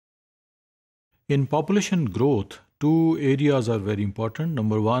In population growth, two areas are very important.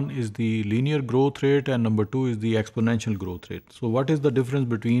 Number one is the linear growth rate, and number two is the exponential growth rate. So, what is the difference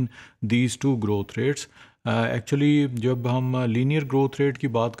between these two growth rates? Actually जब हम linear growth rate की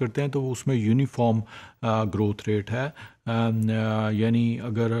बात करते हैं तो उसमें uniform growth rate है, यानी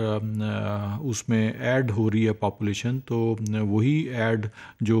अगर उसमें ऐड हो रही है पॉपुलेशन तो वही ऐड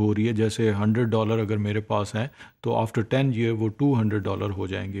जो हो रही है, जैसे $100 अगर मेरे पास है तो आफ्टर 10 ईयर वो $200 हो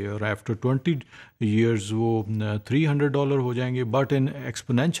जाएंगे और आफ्टर 20 ईयर्स वो $300 हो जाएंगे। But in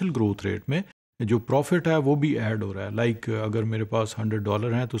exponential growth rate में जो प्रॉफिट है वो भी ऐड हो रहा है। लाइक अगर मेरे पास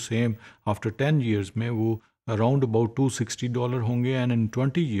 $100 हैं तो सेम आफ्टर 10 ईयर्स में वो अराउंड अबाउट $260 होंगे, and in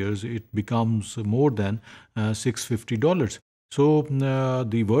 20 years it becomes more than $650। So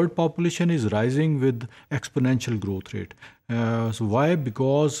the world population is rising with exponential growth rate. So why?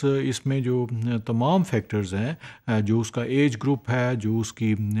 Because इसमें जो तमाम फैक्टर्स हैं, जो उसका एज ग्रुप है, जो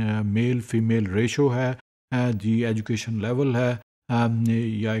उसकी मेल फीमेल रेशो है, जी एजुकेशन लेवल है,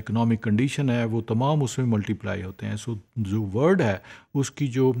 या इकोनॉमिक कंडीशन है, वो तमाम उसमें मल्टीप्लाई होते हैं। सो जो वर्ड है उसकी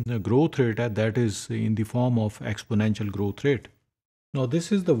जो ग्रोथ रेट है that is in the form of exponential growth rate. Now this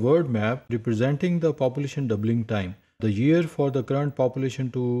is the word map representing the population doubling time, the year for the current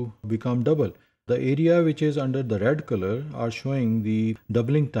population to become double. The area which is under the red color are showing the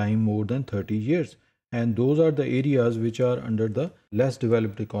doubling time more than 30 years. And those are the areas which are under the less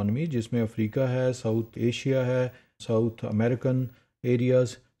developed economy, जिसमें Africa है, south Asia है, South American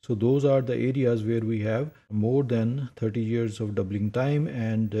areas. So those are the areas where we have more than 30 years of doubling time,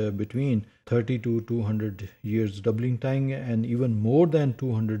 and between 30 to 200 years doubling time, and even more than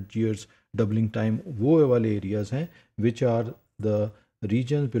 200 years doubling time वो वाले areas हैं which are the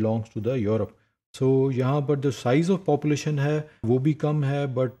regions belongs to the Europe. So यहाँ पर जो size of population है वो भी कम है,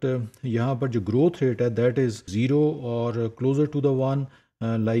 but यहाँ पर जो growth rate है that is 0 or closer to the 1.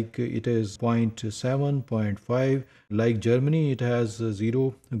 Like it is 0.7, 0.5, like Germany it has 0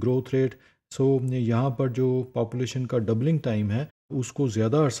 growth rate. So यहाँ पर जो population का doubling time है उसको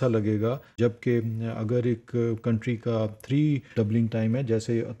ज़्यादा अरसा लगेगा, जबकि अगर एक कंट्री का 3 doubling time है,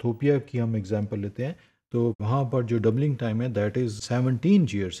 जैसे इथोपिया की हम एग्जांपल लेते हैं, तो वहाँ पर जो doubling time है that is 17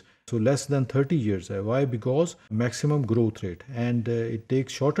 years, so less than 30 years है। Why? Because maximum growth rate, and it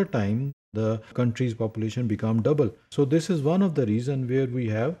takes shorter time the country's population become double. So this is one of the reason where we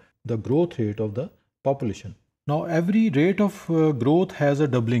have the growth rate of the population. Now every rate of growth has a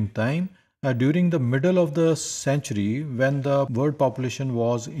doubling time. During the middle of the century, when the world population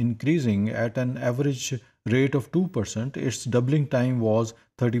was increasing at an average rate of 2%, its doubling time was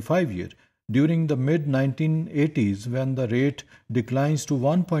 35 years. During the mid-1980s, when the rate declines to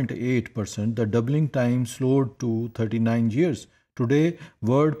 1.8%, the doubling time slowed to 39 years. Today,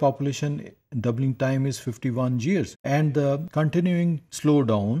 world population doubling time is 51 years, and the continuing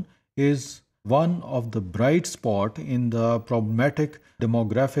slowdown is one of the bright spot in the problematic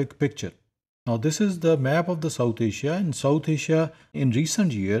demographic picture. Now, this is the map of the South Asia. In South Asia, in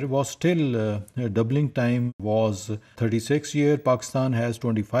recent year, was still doubling time was 36 years. Pakistan has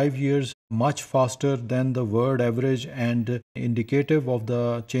 25 years, much faster than the world average and indicative of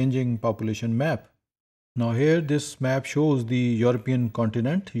the changing population map. Now here this map shows the European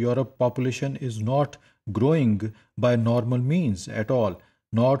continent. Europe population is not growing by normal means at all.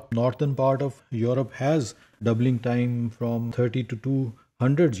 Northern part of Europe has doubling time from 30 to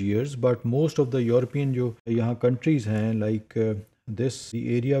 200 years, but most of the European जो यहाँ countries हैं, like this the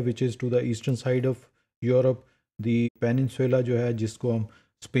area which is to the eastern side of Europe, the peninsula जो है जिसको हम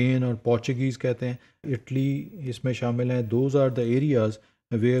Spain और Portuguese कहते हैं, इटली इसमें शामिल हैं, those are the areas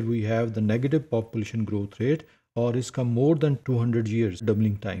where we have the negative population growth rate, और इसका more than 200 years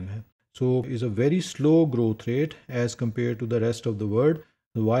doubling time है. So is a very slow growth rate as compared to the rest of the world.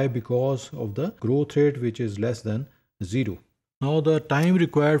 Why? Because of the growth rate which is less than 0. Now the time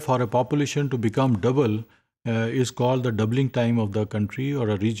required for a population to become double is called the doubling time of the country or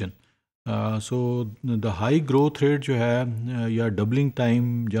a region. So the high growth rate जो है या doubling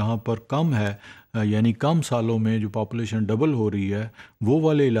time जहाँ पर कम है, यानी कम सालों में जो पॉपुलेशन डबल हो रही है, वो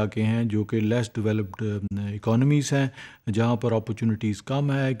वाले इलाके हैं जो कि लेस डेवलप्ड इकोनॉमीज़ हैं, जहाँ पर अपॉर्चुनिटीज़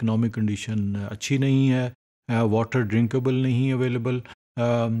कम है, इकोनॉमिक कंडीशन अच्छी नहीं है, वाटर ड्रिंकेबल नहीं अवेलेबल,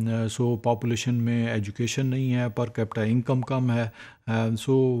 सो पॉपुलेशन में एजुकेशन नहीं है, पर कैपिटा इनकम कम है,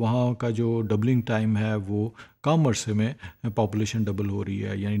 सो वहाँ का जो डबलिंग टाइम है वो कम अरसे में पॉपुलेशन डबल हो रही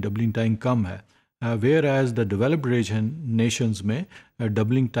है, यानी डबलिंग टाइम कम है। Where as the developed Nations में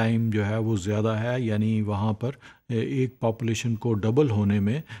डबलिंग टाइम जो है वो ज़्यादा है, यानी वहाँ पर एक पॉपुलेशन को डबल होने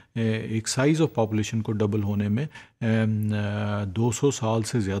में, एक साइज़ ऑफ पॉपुलेशन को डबल होने में 200 साल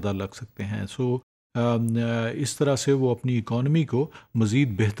से ज़्यादा लग सकते हैं। सो इस तरह से वो अपनी इकॉनमी को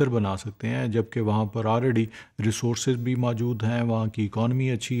मज़ीद बेहतर बना सकते हैं, जबकि वहाँ पर ऑलरेडी रिसोर्स भी मौजूद हैं, वहाँ की इकॉनमी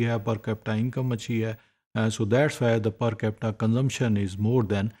अच्छी है, पर कैपिटा इनकम अच्छी है. So that's why the per capita consumption is more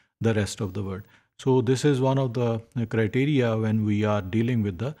than the rest of the world. So this is one of the criteria when we are dealing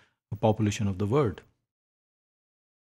with the population of the world.